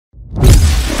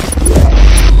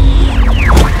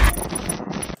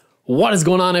What is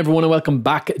going on, everyone, and welcome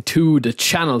back to the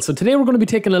channel. So today we're going to be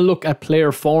taking a look at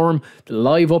player form, the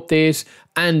live update,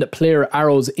 and player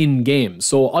arrows in game.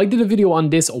 So I did a video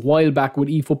on this a while back with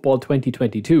eFootball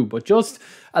 2022, but just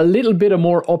a little bit of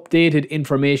more updated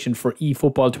information for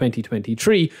eFootball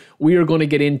 2023. We are going to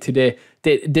get into the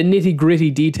nitty gritty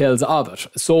details of it.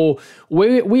 So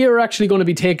we are actually going to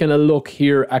be taking a look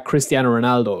here at Cristiano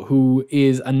Ronaldo, who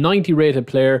is a 90 rated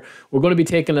player. We're going to be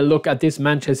taking a look at this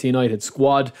Manchester United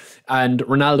squad and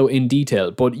Ronaldo in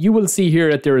detail. But you will see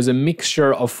here that there is a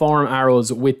mixture of form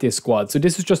arrows with this squad. So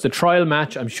this is just a trial match.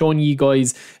 I'm showing you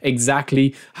guys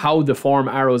exactly how the form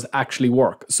arrows actually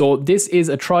work. So this is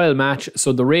a trial match.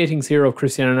 So the ratings here of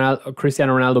Cristiano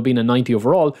Ronaldo being a 90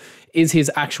 overall is his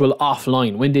actual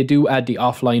offline. When they do add the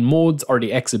offline modes or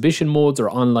the exhibition modes or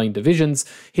online divisions,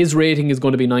 his rating is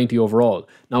going to be 90 overall.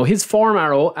 Now his form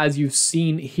arrow, as you've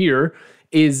seen here,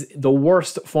 is the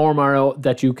worst form arrow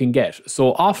that you can get.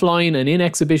 So offline and in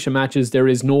exhibition matches, there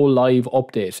is no live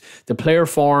update. The player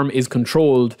form is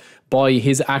controlled by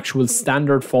his actual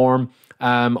standard form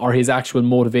or his actual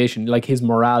motivation, like his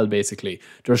morale, basically.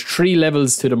 There's 3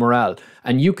 levels to the morale.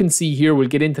 And you can see here, we'll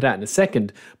get into that in a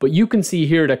second, but you can see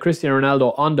here that Cristiano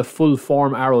Ronaldo on the full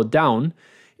form arrow down,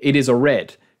 it is a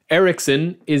red.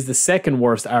 Eriksen is the second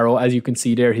worst arrow, as you can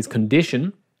see there, his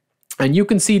condition. And you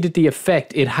can see that the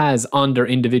effect it has on their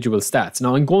individual stats.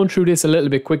 Now, I'm going through this a little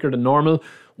bit quicker than normal.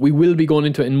 We will be going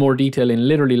into it in more detail in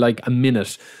literally like a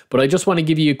minute. But I just want to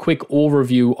give you a quick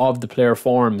overview of the player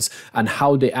forms and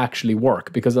how they actually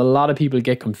work, because a lot of people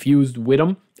get confused with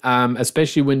them,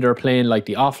 especially when they're playing like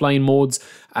the offline modes,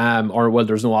 well,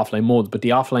 there's no offline modes, but the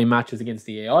offline matches against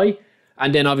the AI.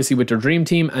 And then obviously with their dream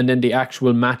team, and then the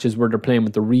actual matches where they're playing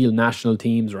with the real national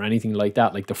teams or anything like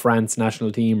that, like the France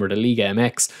national team or the Liga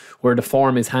MX, where the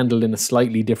form is handled in a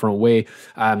slightly different way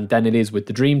than it is with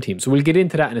the dream team. So we'll get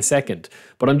into that in a second.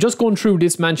 But I'm just going through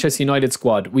this Manchester United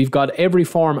squad. We've got every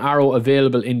form arrow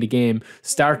available in the game,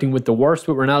 starting with the worst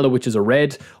with Ronaldo, which is a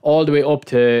red, all the way up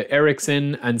to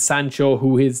Eriksen and Sancho,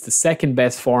 who is the second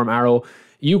best form arrow.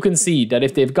 You can see that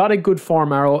if they've got a good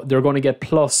form arrow, they're going to get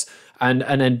plus and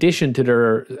an addition to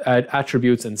their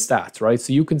attributes and stats, right?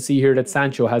 So you can see here that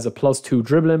Sancho has a +2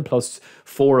 dribbling,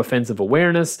 +4 offensive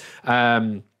awareness,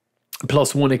 +1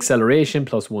 acceleration,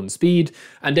 +1 speed.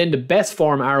 And then the best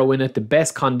form arrow in it, the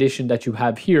best condition that you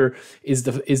have here is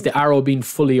the arrow being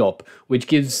fully up, which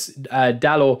gives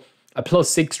Dalot a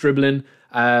 +6 dribbling,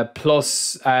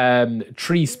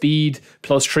 +3 speed,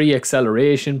 +3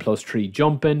 acceleration, +3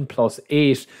 jumping,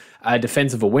 +8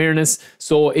 defensive awareness.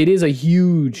 So it is a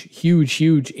huge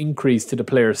increase to the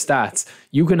player's stats.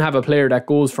 You can have a player that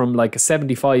goes from like a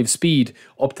 75 speed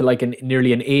up to like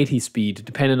nearly an 80 speed,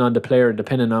 depending on the player,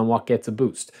 depending on what gets a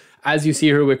boost. As you see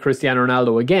here with Cristiano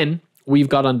Ronaldo again, we've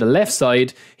got on the left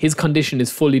side, his condition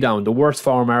is fully down, the worst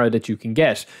form arrow that you can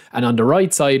get. And on the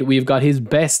right side, we've got his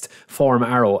best form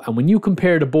arrow. And when you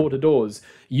compare the both of those,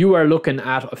 you are looking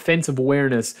at offensive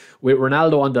awareness with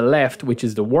Ronaldo on the left, which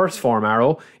is the worst form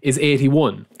arrow, is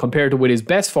 81, compared to with his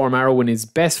best form arrow when his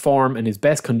best form and his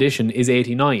best condition is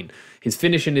 89. His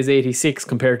finishing is 86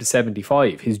 compared to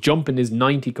 75. His jumping is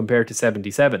 90 compared to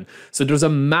 77. So there's a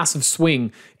massive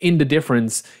swing in the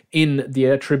difference in the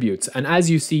attributes. And as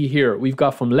you see here, we've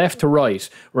got from left to right,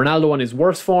 Ronaldo on his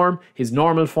worst form, his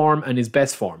normal form, and his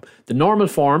best form. The normal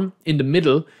form in the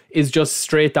middle is just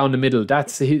straight down the middle.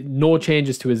 That's no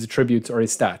changes to his attributes or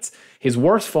his stats. His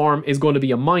worst form is going to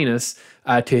be a minus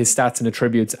to his stats and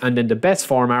attributes. And then the best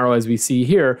form arrow, as we see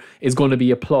here, is going to be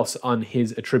a plus on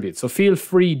his attributes. So feel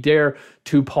free there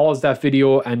to pause that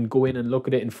video and go in and look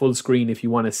at it in full screen if you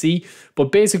want to see.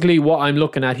 But basically what I'm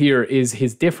looking at here is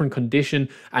his different condition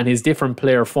and his different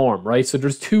player form, right? So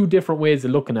there's 2 different ways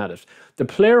of looking at it. The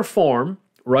player form,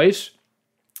 right,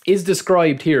 is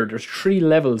described here. There's 3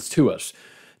 levels to it.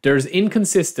 There's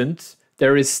inconsistent,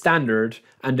 there is standard,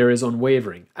 and there is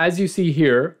unwavering. As you see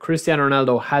here, Cristiano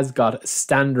Ronaldo has got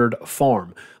standard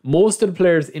form. Most of the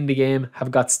players in the game have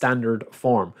got standard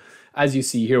form. As you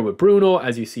see here with Bruno,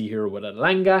 as you see here with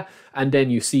Elanga, and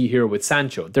then you see here with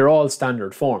Sancho. They're all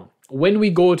standard form. When we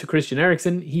go to Christian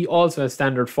Eriksen, he also has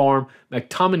standard form.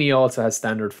 McTominay also has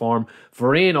standard form.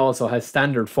 Varane also has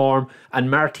standard form. And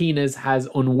Martinez has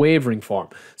unwavering form.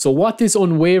 So what this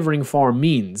unwavering form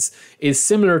means is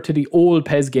similar to the old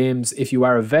PES games if you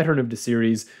are a veteran of the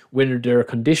series, when their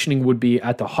conditioning would be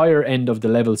at the higher end of the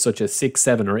levels such as 6,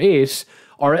 7 or 8.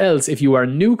 Or else if you are a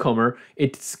newcomer,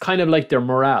 it's kind of like their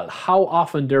morale. How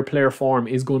often their player form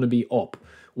is going to be up.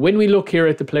 When we look here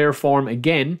at the player form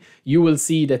again, you will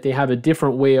see that they have a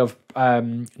different way of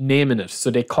naming it. So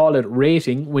they call it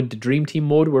rating with the Dream Team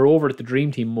mode. We're over at the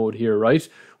Dream Team mode here, right?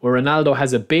 Where Ronaldo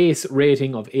has a base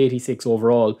rating of 86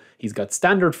 overall. He's got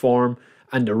standard form,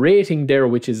 and the rating there,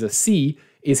 which is a C,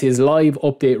 is his live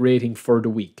update rating for the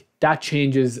week. That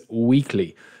changes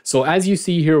weekly. So as you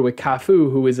see here with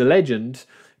Cafu, who is a legend,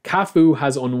 Cafu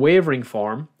has unwavering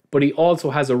form, but he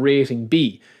also has a rating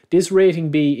B. This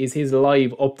rating B is his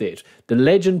live update. The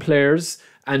legend players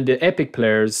and the epic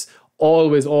players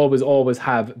always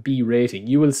have B rating.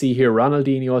 You will see here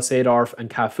Ronaldinho, Seedorf and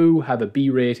Cafu have a B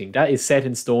rating. That is set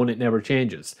in stone, it never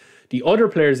changes. The other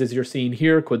players, as you're seeing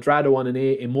here, Cuadrado on an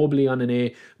A, Immobile on an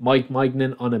A, Mike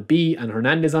Maignan on a B, and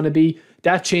Hernandez on a B,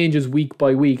 that changes week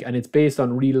by week, and it's based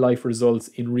on real life results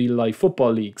in real life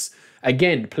football leagues.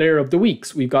 Again, player of the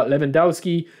weeks, we've got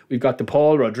Lewandowski, we've got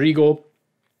DePaul, Rodrigo.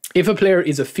 If a player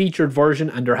is a featured version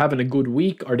and they're having a good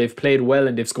week, or they've played well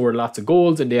and they've scored lots of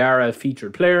goals and they are a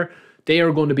featured player, they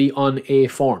are going to be on A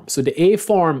form. So the A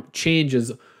form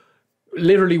changes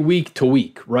literally week to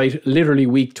week, right? Literally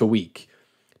week to week.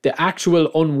 The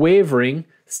actual unwavering,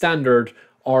 standard,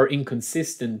 or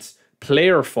inconsistent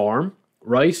player form,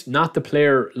 right? Not the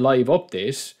player live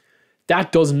update,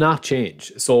 that does not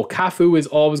change. So Cafu is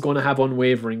always going to have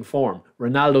unwavering form.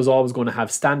 Ronaldo's always going to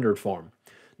have standard form.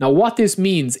 Now what this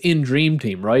means in Dream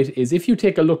Team, right, is if you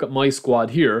take a look at my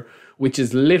squad here, which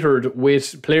is littered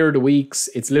with player of the weeks,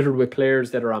 it's littered with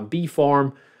players that are on B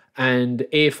form and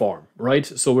A form, right?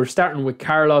 So we're starting with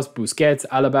Carlos, Busquets,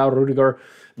 Alaba, Rudiger,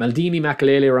 Maldini,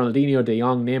 Makelele, Ronaldinho, De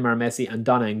Jong, Neymar, Messi, and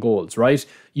Donna in goals, right?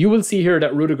 You will see here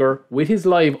that Rudiger, with his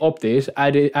live update,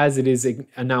 as it is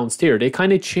announced here, they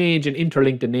kind of change and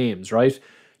interlink the names, right?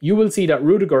 You will see that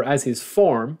Rudiger, as his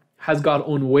form, has got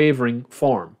unwavering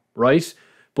form, right?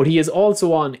 But he is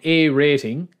also on A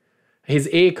rating, his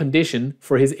A condition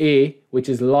for his A, which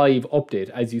is live update,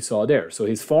 as you saw there. So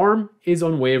his form is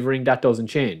unwavering, that doesn't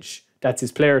change. That's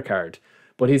his player card.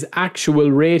 But his actual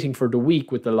rating for the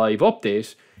week with the live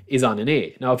update is on an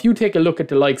A. Now, if you take a look at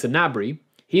the likes of Gnabry,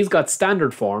 he's got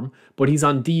standard form, but he's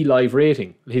on D live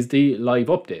rating, his D live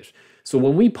update. So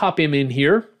when we pop him in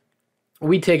here,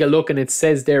 we take a look and it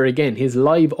says there again, his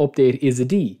live update is a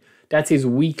D. That's his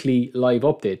weekly live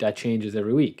update. That changes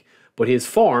every week. But his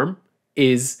form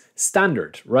is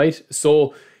standard, right?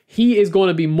 So he is going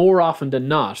to be more often than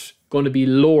not going to be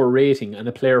lower rating and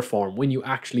a player form when you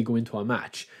actually go into a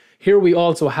match. Here we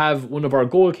also have one of our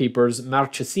goalkeepers,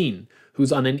 Marchesín,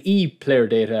 who's on an E player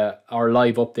data or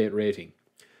live update rating.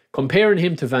 Comparing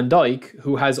him to Van Dijk,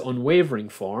 who has unwavering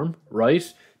form,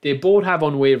 right? They both have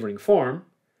unwavering form,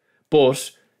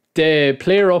 but the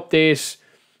player update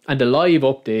and the live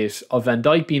update of Van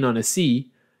Dijk being on a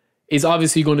C is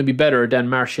obviously going to be better than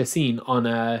Marchesín on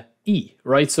a E,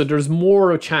 right? So there's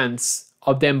more a chance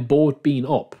of them both being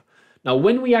up. Now,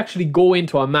 when we actually go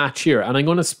into a match here, and I'm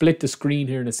going to split the screen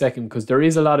here in a second because there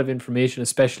is a lot of information,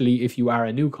 especially if you are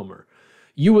a newcomer.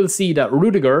 You will see that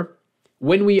Rudiger,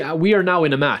 when we are now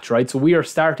in a match, right? So we are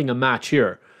starting a match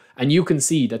here, and you can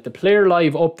see that the player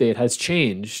live update has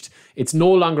changed. It's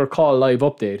no longer called live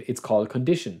update, it's called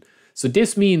condition. So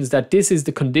this means that this is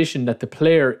the condition that the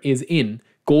player is in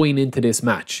going into this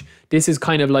match. This is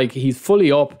kind of like he's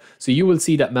fully up. So you will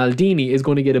see that Maldini is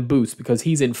going to get a boost because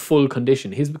he's in full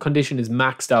condition. His condition is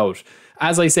maxed out.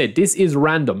 As I said, this is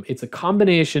random. It's a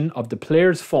combination of the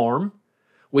player's form,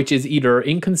 which is either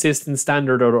inconsistent,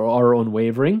 standard, or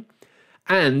unwavering,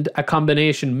 and a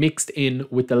combination mixed in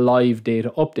with the live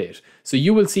data update. So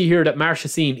you will see here that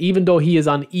Marchesín, even though he is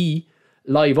on E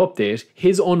live update,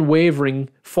 his unwavering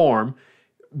form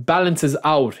balances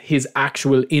out his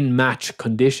actual in-match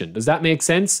condition. Does that make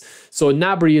sense? So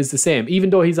Gnabry is the same. Even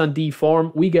though he's on D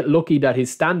form, we get lucky that his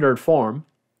standard form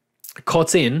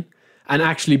cuts in and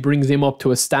actually brings him up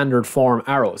to a standard form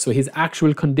arrow. So his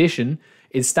actual condition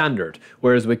is standard.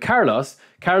 Whereas with Carlos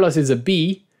is a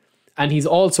B, and he's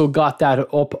also got that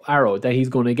up arrow that he's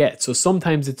going to get. So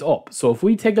sometimes it's up. So if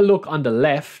we take a look on the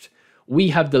left, we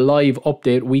have the live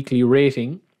update weekly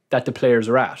rating that the players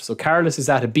are at. So Carlos is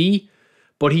at a B,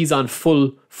 but he's on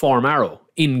full form arrow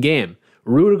in game.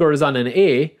 Rudiger is on an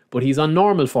A, but he's on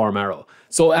normal form arrow.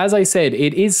 So as I said,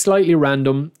 it is slightly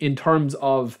random in terms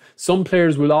of some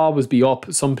players will always be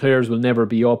up, some players will never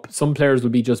be up, some players will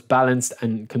be just balanced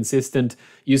and consistent.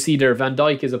 You see there, Van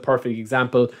Dijk is a perfect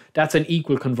example. That's an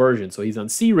equal conversion. So he's on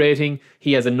C rating,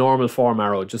 he has a normal form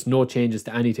arrow, just no changes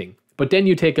to anything. But then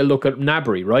you take a look at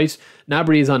Gnabry, right?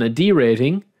 Gnabry is on a D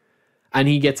rating and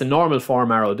he gets a normal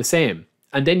form arrow, the same.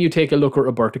 And then you take a look at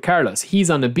Roberto Carlos. He's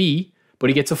on a B, but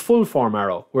he gets a full form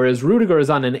arrow, whereas Rudiger is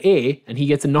on an A and he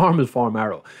gets a normal form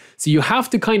arrow. So you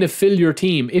have to kind of fill your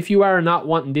team if you are not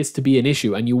wanting this to be an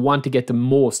issue and you want to get the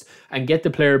most and get the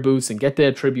player boosts and get the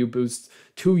attribute boosts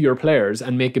to your players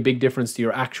and make a big difference to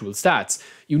your actual stats.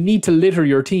 You need to litter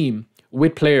your team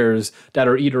with players that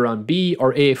are either on B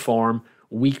or A form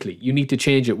weekly. You need to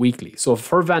change it weekly. So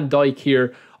for Van Dijk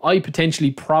here, I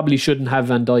potentially probably shouldn't have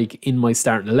Van Dijk in my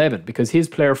starting 11 because his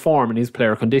player form and his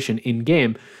player condition in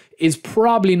game is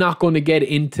probably not going to get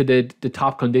into the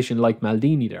top condition like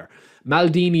Maldini there.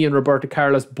 Maldini and Roberto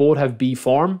Carlos both have B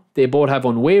form. They both have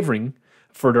unwavering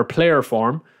for their player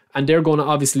form, and they're going to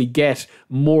obviously get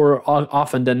more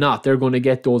often than not. They're going to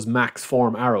get those max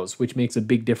form arrows, which makes a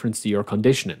big difference to your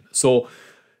conditioning. So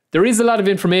there is a lot of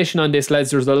information on this,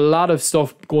 lads. There's a lot of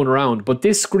stuff going around, but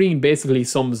this screen basically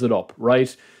sums it up,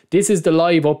 right? This is the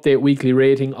live update weekly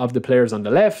rating of the players on the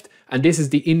left, and this is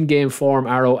the in-game form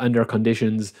arrow and their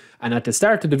conditions. And at the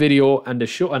start of the video, and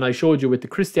I showed you with the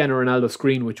Cristiano Ronaldo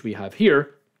screen, which we have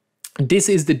here, this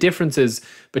is the differences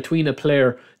between a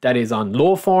player that is on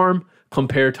low form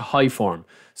compared to high form.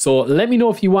 So let me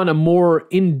know if you want a more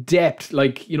in-depth,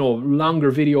 like, you know, longer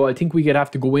video. I think we could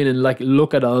have to go in and like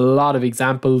look at a lot of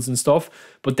examples and stuff,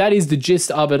 but that is the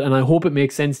gist of it, and I hope it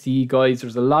makes sense to you guys.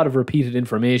 There's a lot of repeated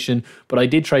information, but I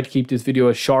did try to keep this video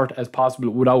as short as possible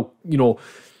without, you know,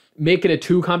 making it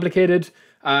too complicated,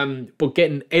 but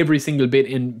getting every single bit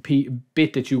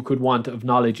that you could want of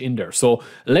knowledge in there. So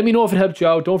let me know if it helped you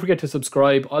out. Don't forget to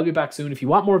subscribe. I'll be back soon. If you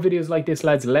want more videos like this,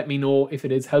 lads, let me know. If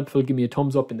it is helpful, give me a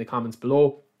thumbs up in the comments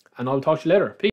below, and I'll talk to you later. Peace.